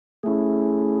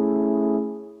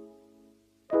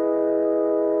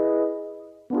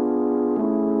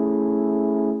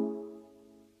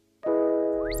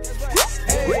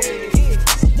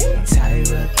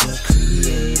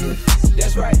creative.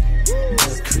 That's right.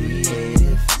 The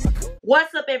creative.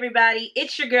 What's up, everybody?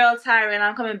 It's your girl Tyra, and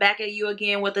I'm coming back at you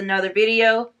again with another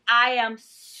video. I am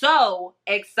so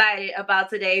excited about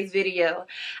today's video.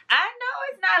 I know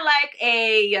it's not like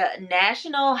a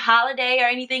national holiday or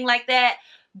anything like that,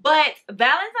 but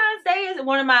Valentine's Day is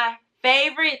one of my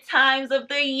favorite times of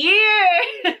the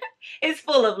year. It's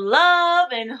full of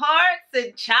love and hearts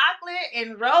and chocolate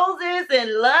and roses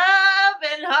and love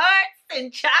and hearts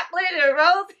and chocolate and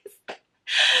roses.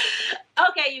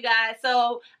 Okay, you guys,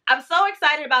 so I'm so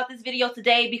excited about this video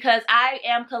today because I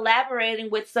am collaborating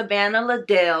with Savannah.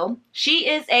 She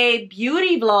is a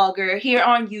beauty vlogger here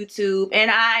on YouTube, and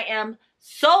I am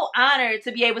so honored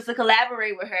to be able to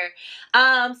collaborate with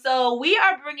her. So we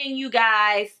are bringing you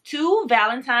guys 2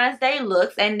 Valentine's Day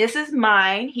looks, and this is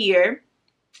mine here.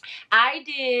 I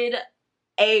did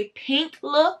a pink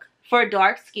look for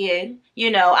dark skin.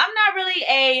 You know, I'm not really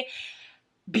a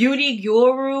beauty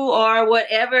guru or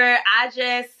whatever. I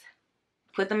just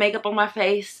put the makeup on my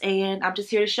face and I'm just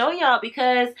here to show y'all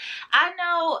because I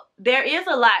know there is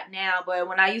a lot now, but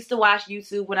when I used to watch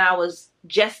YouTube when I was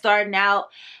just starting out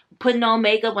putting on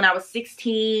makeup when I was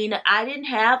 16, I didn't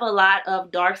have a lot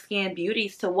of dark skinned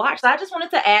beauties to watch. So I just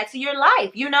wanted to add to your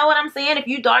life. You know what I'm saying? If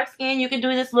you dark skin, you can do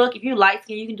this look. If you light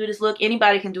skin, you can do this look.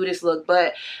 Anybody can do this look.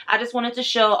 But I just wanted to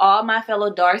show all my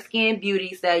fellow dark skinned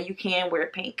beauties that you can wear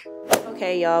pink.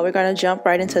 Okay, y'all, we're gonna jump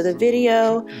right into the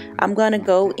video. I'm gonna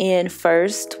go in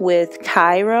first with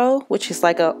Cairo, which is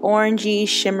like a orangey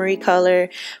shimmery color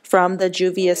from the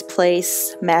Juvia's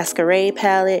Place Masquerade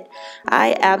palette.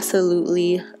 I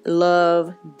absolutely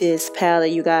love this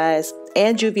palette, you guys,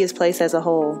 and Juvia's Place as a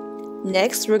whole.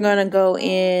 Next, we're gonna go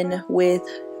in with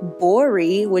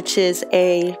Bori, which is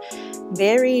a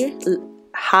very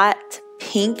hot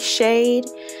pink shade,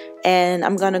 and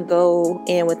I'm gonna go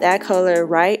in with that color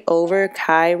right over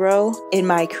Cairo in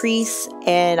my crease,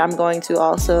 and I'm going to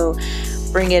also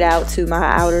bring it out to my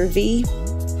outer V,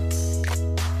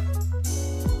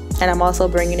 and I'm also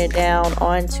bringing it down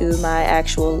onto my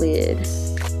actual lid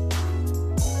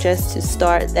just to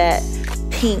start that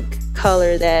pink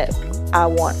color that I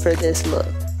want for this look.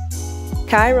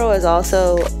 Cairo is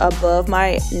also above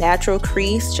my natural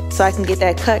crease, so I can get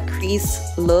that cut crease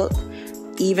look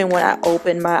even when I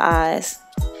open my eyes.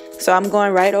 So I'm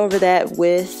going right over that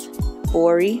with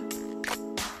Bori.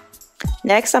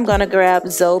 Next, I'm gonna grab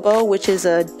Zobo, which is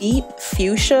a deep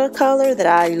fuchsia color that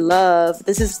I love.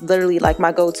 This is literally like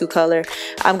my go-to color.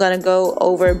 I'm gonna go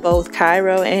over both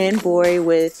Cairo and Bori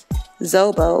with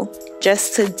Zobo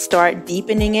just to start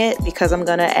deepening it because I'm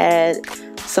gonna add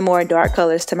some more dark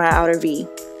colors to my outer V.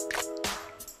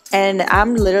 And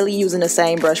I'm literally using the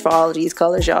same brush for all of these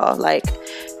colors, y'all. Like,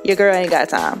 your girl ain't got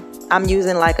time. I'm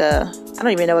using like a, I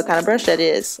don't even know what kind of brush that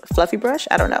is. A fluffy brush?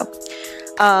 I don't know.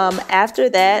 After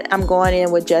that, I'm going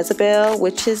in with Jezebel,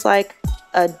 which is like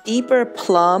a deeper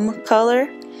plum color.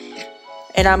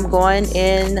 And I'm going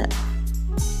in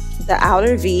the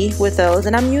outer V with those.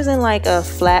 And I'm using like a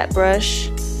flat brush.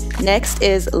 Next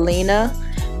is Lena.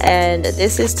 And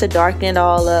this is to darken it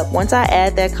all up. Once I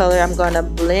add that color, I'm gonna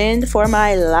blend for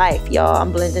my life, y'all.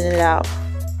 I'm blending it out.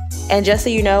 And just so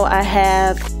you know, I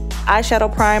have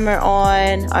eyeshadow primer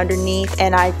on underneath,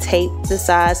 and I taped the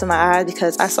sides of my eyes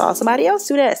because I saw somebody else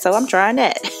do that, so I'm trying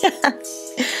that.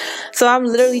 So I'm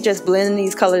literally just blending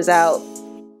these colors out.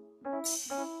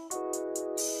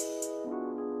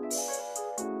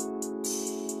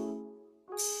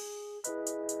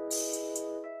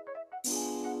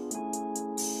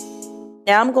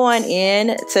 Now I'm going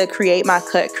in to create my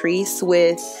cut crease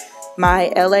with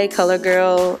my LA Color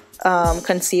Girl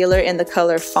concealer in the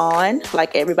color Fawn,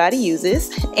 like everybody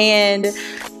uses. And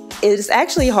it's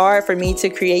actually hard for me to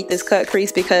create this cut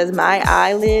crease because my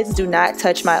eyelids do not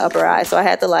touch my upper eye. So I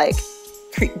had to like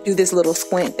do this little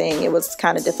squint thing. It was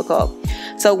kind of difficult.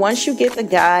 So once you get the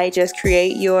guide, just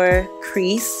create your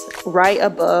crease right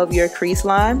above your crease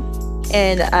line.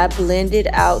 And I blended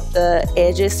out the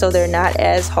edges so they're not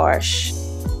as harsh.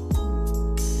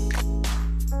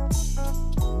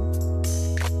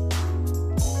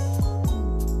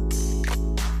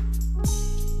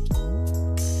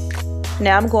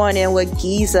 Now I'm going in with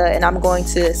Giza, and I'm going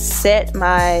to set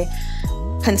my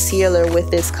concealer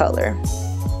with this color.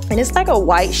 And it's like a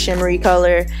white shimmery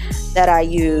color that I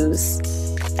use.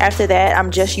 After that,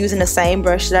 I'm just using the same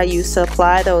brush that I used to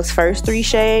apply those first 3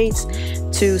 shades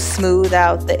to smooth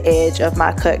out the edge of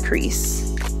my cut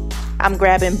crease. I'm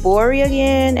grabbing Bori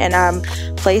again, and I'm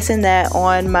placing that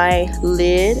on my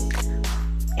lid.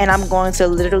 And I'm going to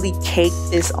literally cake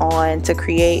this on to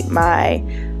create my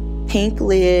pink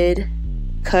lid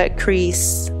cut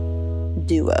crease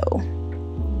duo.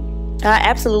 I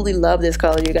absolutely love this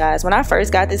color, you guys. When I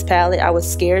first got this palette, I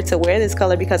was scared to wear this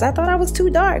color because I thought I was too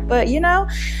dark, but you know,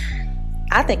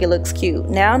 I think it looks cute.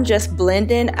 Now I'm just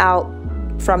blending out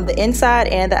from the inside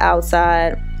and the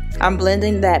outside. I'm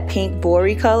blending that pink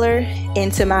Bori color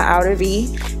into my outer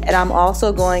V, and I'm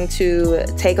also going to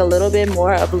take a little bit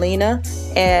more of Lena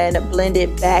and blend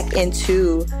it back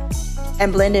into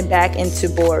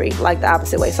Bori, like the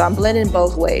opposite way. So I'm blending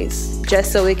both ways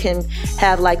just so it can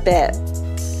have like that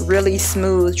really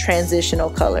smooth transitional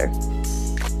color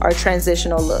or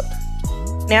transitional look.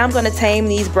 Now I'm going to tame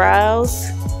these brows.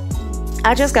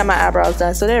 I just got my eyebrows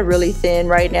done, so they're really thin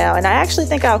right now, and I actually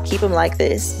think I'll keep them like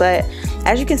this. But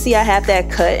as you can see, I have that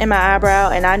cut in my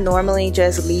eyebrow, and I normally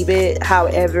just leave it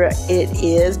however it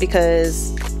is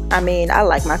because I mean, I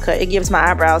like my cut. It gives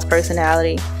my eyebrows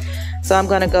personality. So I'm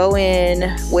going to go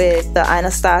in with the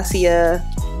Anastasia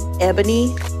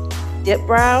Ebony Dip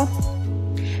Brow,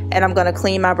 and I'm going to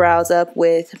clean my brows up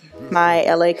with my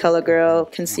LA Color Girl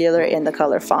concealer in the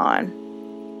color Fawn.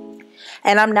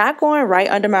 And I'm not going right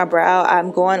under my brow.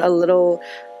 I'm going a little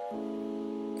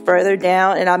further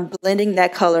down, and I'm blending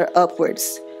that color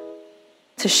upwards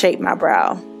to shape my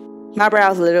brow. My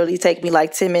brows literally take me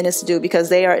like 10 minutes to do because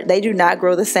they do not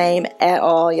grow the same at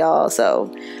all, y'all.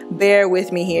 So bear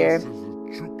with me here. This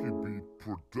is a Chuki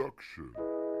production.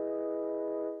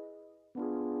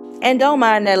 And don't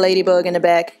mind that ladybug in the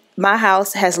back. My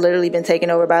house has literally been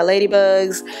taken over by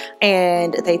ladybugs,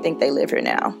 and they think they live here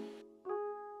now.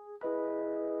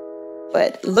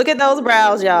 But look at those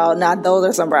brows, y'all. Now those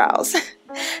are some brows.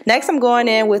 Next, I'm going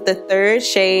in with the third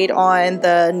shade on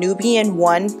the Nubian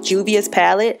 1 Juvia's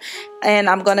palette, and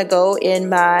I'm gonna go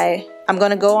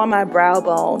on my brow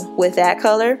bone with that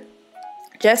color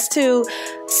just to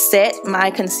set my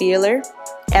concealer.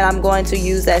 And I'm going to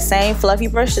use that same fluffy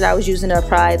brush that I was using to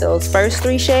apply those first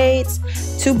 3 shades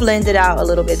to blend it out a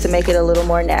little bit to make it a little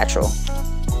more natural.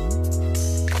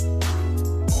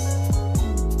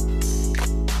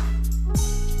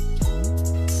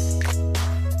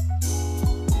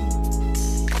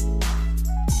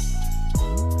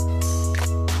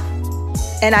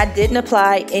 And I didn't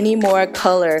apply any more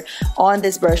color on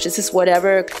this brush. This is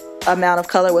whatever amount of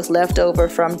color was left over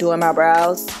from doing my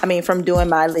brows. From doing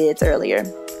my lids earlier.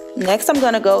 Next, I'm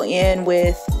gonna go in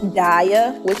with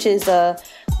Daya, which is a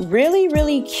really,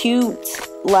 really cute,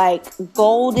 like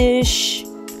goldish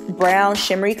brown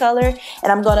shimmery color.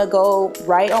 And I'm gonna go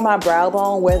right on my brow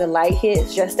bone where the light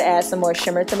hits just to add some more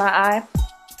shimmer to my eye.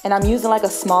 And I'm using like a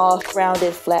small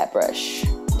rounded flat brush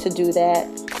to do that.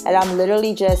 And I'm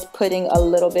literally just putting a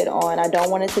little bit on. I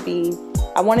want it to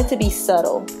be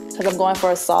subtle because I'm going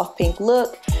for a soft pink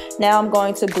look. Now I'm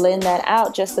going to blend that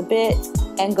out just a bit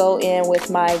and go in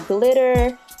with my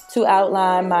glitter to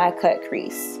outline my cut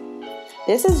crease.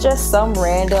 This is just some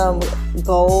random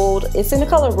gold. It's in the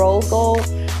color rose gold.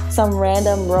 Some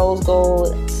random rose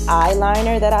gold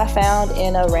eyeliner that I found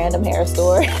in a random hair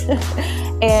store.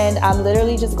 And I'm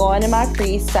literally just going in my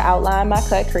crease to outline my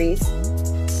cut crease.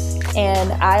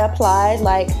 And I applied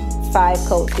like 5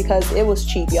 coats because it was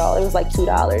cheap, y'all. It was like $2.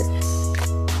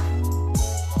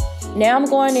 Now I'm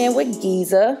going in with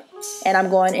Giza, and I'm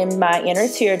going in my inner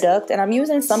tear duct, and I'm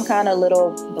using some kind of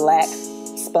little black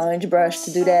sponge brush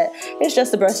to do that. It's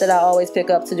just a brush that I always pick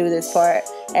up to do this part,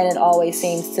 and it always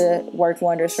seems to work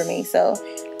wonders for me. So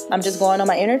I'm just going on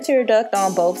my inner tear duct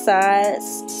on both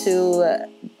sides to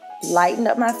lighten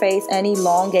up my face and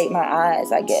elongate my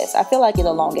eyes, I guess. I feel like it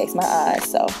elongates my eyes,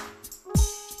 so.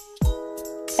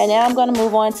 And now I'm going to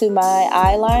move on to my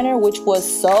eyeliner, which was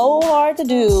so hard to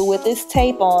do with this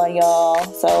tape on, y'all.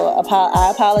 So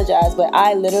I apologize, but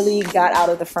I literally got out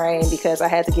of the frame because I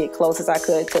had to get close as I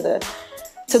could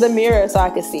to the mirror so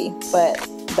I could see. But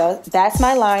that's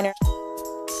my liner.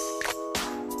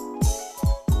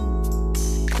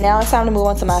 Now it's time to move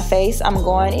on to my face. I'm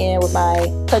going in with my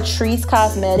Catrice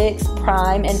Cosmetics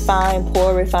Prime and Fine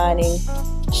Pore Refining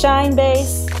Shine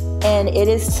Base. And it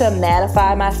is to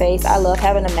mattify my face. I love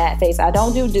having a matte face. I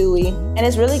don't do dewy, and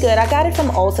it's really good. I got it from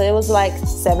Ulta. It was like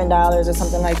 $7 or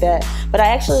something like that, but I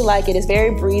actually like it. It's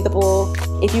very breathable.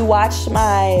 If you watch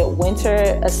my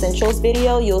winter essentials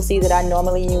video, you'll see that I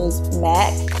normally use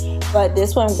MAC, but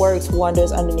this one works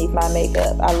wonders underneath my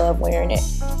makeup. I love wearing it.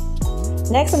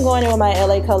 Next, I'm going in with my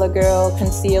LA Color Girl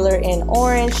concealer in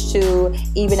orange to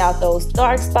even out those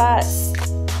dark spots.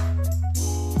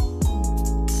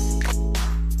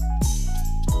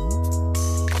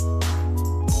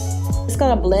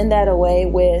 Gonna blend that away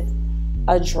with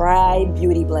a dry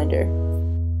beauty blender.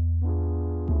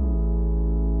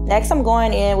 Next, I'm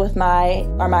going in with my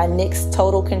NYX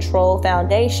Total Control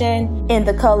foundation in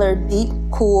the color Deep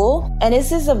Cool. And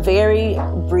this is a very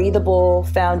breathable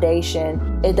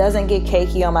foundation. It doesn't get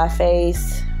cakey on my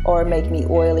face or make me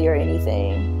oily or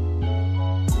anything.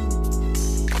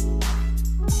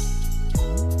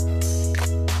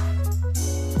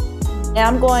 Now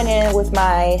I'm going in with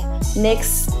my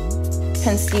NYX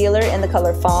concealer in the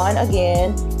color Fawn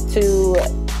again to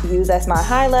use as my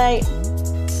highlight.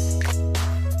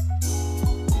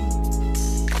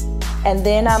 And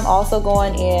then I'm also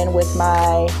going in with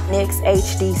my NYX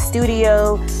HD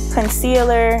Studio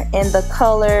concealer in the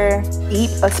color Deep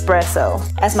Espresso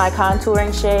as my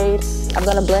contouring shade. I'm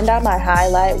gonna blend out my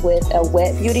highlight with a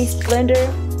Wet Beauty blender.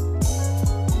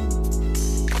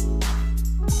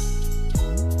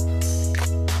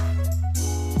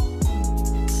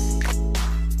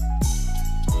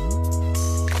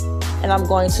 And I'm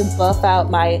going to buff out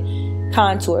my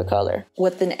contour color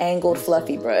with an angled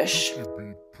fluffy brush.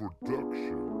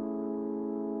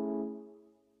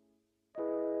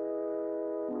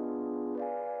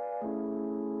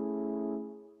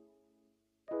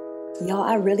 Y'all,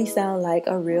 I really sound like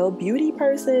a real beauty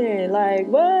person. Like,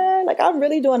 what? Like, I'm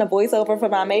really doing a voiceover for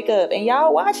my makeup and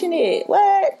y'all watching it.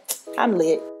 What? I'm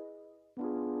lit.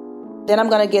 Then I'm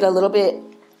gonna get a little bit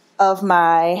of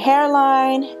my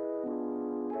hairline.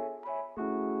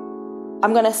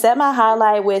 I'm gonna set my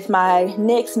highlight with my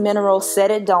NYX Mineral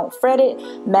Set It Don't Fret It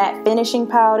matte finishing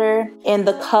powder in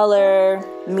the color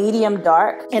Medium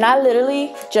Dark. And I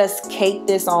literally just cake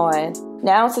this on.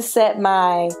 Now to set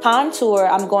my contour,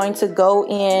 I'm going to go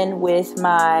in with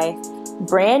my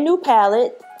brand new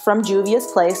palette from Juvia's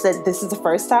Place that this is the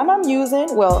first time I'm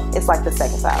using. Well, it's like the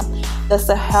second time. The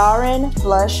Saharan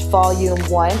Blush Volume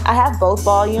 1. I have both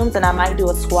volumes and I might do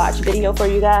a swatch video for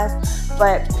you guys,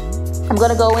 but I'm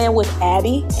gonna go in with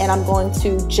Abby and I'm going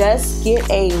to just get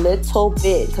a little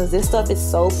bit because this stuff is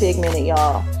so pigmented,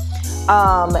 y'all.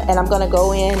 And I'm gonna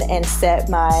go in and set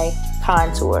my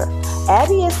contour.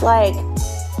 Abby is like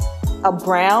a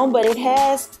brown, but it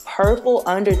has purple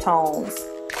undertones,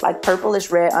 like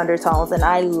purplish red undertones, and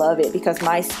I love it because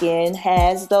my skin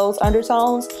has those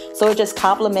undertones, so it just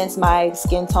complements my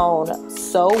skin tone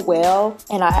so well,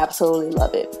 and I absolutely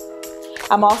love it.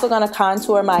 I'm also going to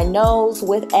contour my nose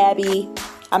with Abby.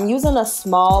 I'm using a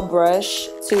small brush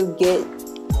to get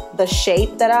the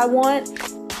shape that I want,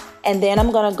 and then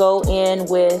I'm going to go in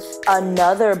with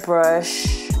another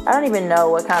brush. I don't even know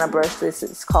what kind of brush this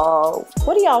is called.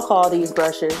 What do y'all call these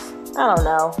brushes? I don't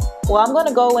know. Well, I'm going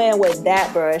to go in with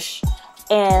that brush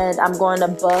and I'm going to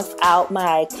buff out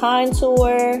my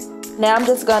contour. Now I'm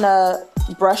just going to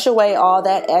brush away all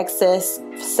that excess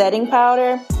setting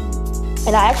powder.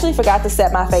 And I actually forgot to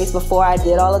set my face before I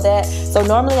did all of that. So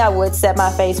normally I would set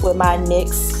my face with my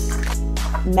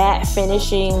NYX matte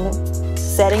finishing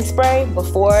setting spray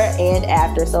before and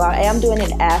after. So I am doing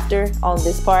it after on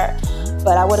this part,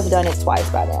 but I would have done it twice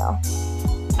by now.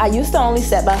 I used to only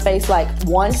set my face like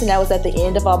once and that was at the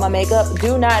end of all my makeup.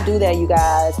 Do not do that, you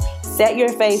guys. Set your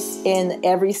face in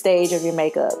every stage of your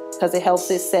makeup because it helps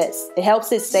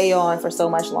it stay on for so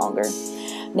much longer.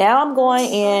 Now I'm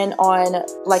going in on,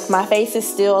 like, my face is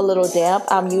still a little damp.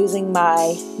 I'm using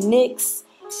my NYX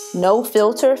No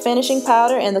Filter finishing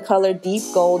powder in the color Deep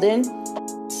Golden.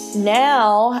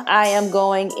 Now I am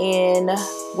going in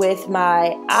with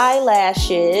my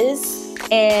eyelashes,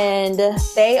 and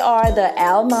they are the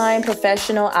Almine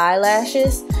Professional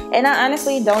eyelashes. And I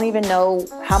honestly don't even know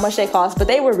how much they cost, but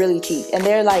they were really cheap and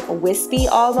they're like wispy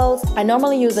almost. I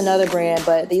normally use another brand,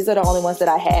 but these are the only ones that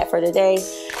I had for today.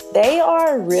 They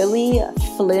are really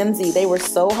flimsy. They were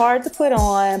so hard to put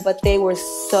on, but they were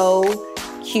so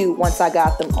cute once I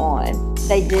got them on.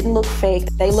 They didn't look fake.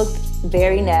 They looked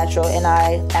very natural and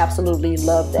I absolutely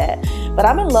love that. But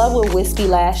I'm in love with wispy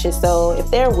lashes, so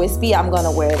if they're wispy, I'm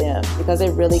gonna wear them because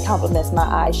it really complements my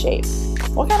eye shape.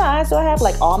 What kind of eyes do I have?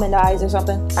 Like almond eyes or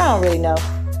something? I don't really know.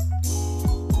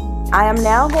 I am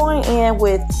now going in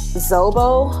with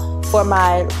Zobo for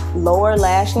my lower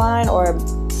lash line or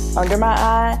under my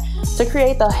eye to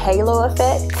create the halo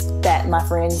effect that my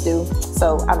friends do.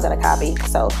 So I'm gonna copy.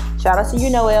 So shout out to you,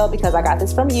 Noelle, because I got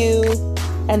this from you.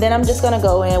 And then I'm just gonna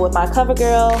go in with my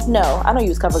CoverGirl. No, I don't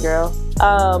use CoverGirl.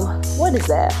 What is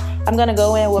that? I'm gonna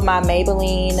go in with my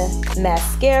Maybelline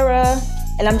mascara.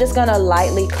 And I'm just gonna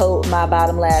lightly coat my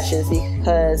bottom lashes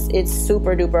because it's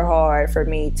super duper hard for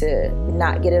me to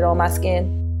not get it on my skin.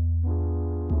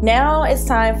 Now it's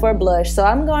time for blush. So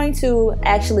I'm going to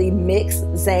actually mix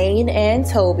Zane and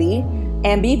Toby,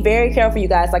 and be very careful, you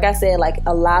guys. Like I said, like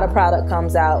a lot of product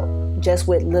comes out just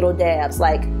with little dabs.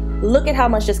 Like look at how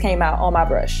much just came out on my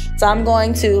brush. So I'm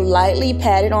going to lightly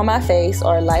pat it on my face,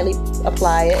 or lightly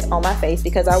apply it on my face,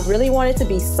 because I really want it to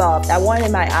be soft. I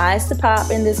wanted my eyes to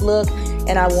pop in this look,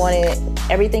 and I wanted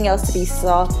everything else to be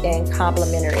soft and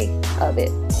complimentary of it.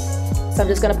 So I'm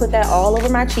just gonna put that all over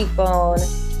my cheekbone.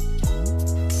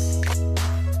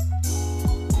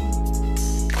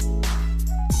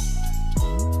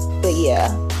 But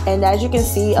yeah, and as you can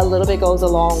see, a little bit goes a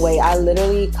long way. I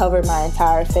literally covered my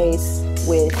entire face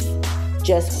with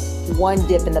just one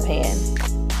dip in the pan.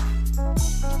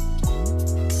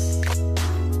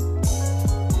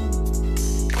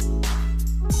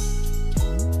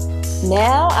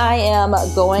 Now I am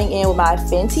going in with my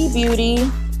Fenty Beauty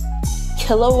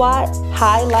Kilowatt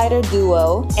Highlighter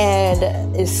Duo,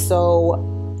 and it's so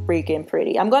freaking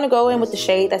pretty. I'm going to go in with the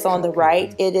shade that's on the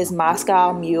right. It is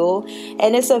Moscow Mule,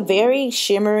 and it's a very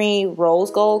shimmery rose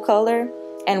gold color,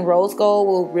 and rose gold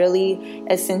will really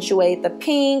accentuate the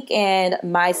pink and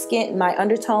my skin, my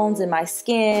undertones in my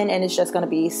skin, and it's just going to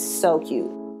be so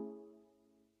cute.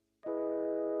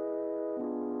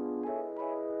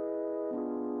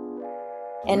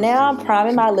 And now I'm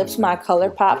priming my lips with my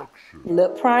ColourPop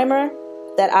lip primer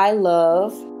that I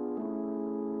love.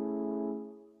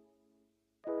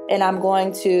 And I'm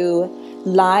going to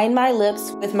line my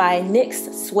lips with my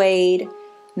NYX Suede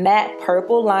Matte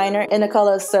Purple Liner in the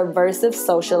color Subversive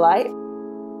Socialite.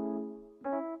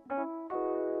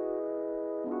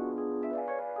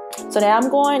 So now I'm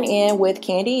going in with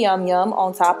Candy Yum Yum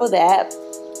on top of that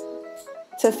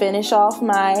to finish off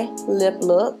my lip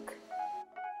look.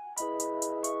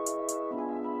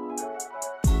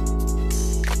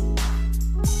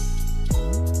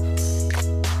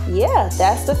 Yeah,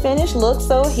 that's the finished look,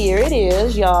 so here it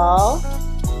is, y'all.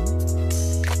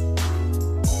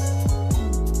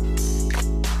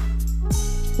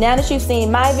 Now that you've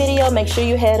seen my video, make sure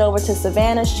you head over to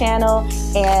Savannah's channel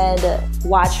and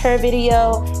watch her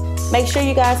video. Make sure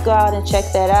you guys go out and check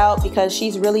that out because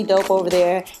she's really dope over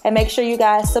there. And make sure you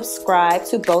guys subscribe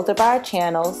to both of our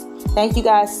channels. Thank you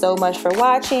guys so much for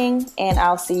watching, and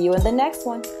I'll see you in the next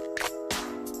one.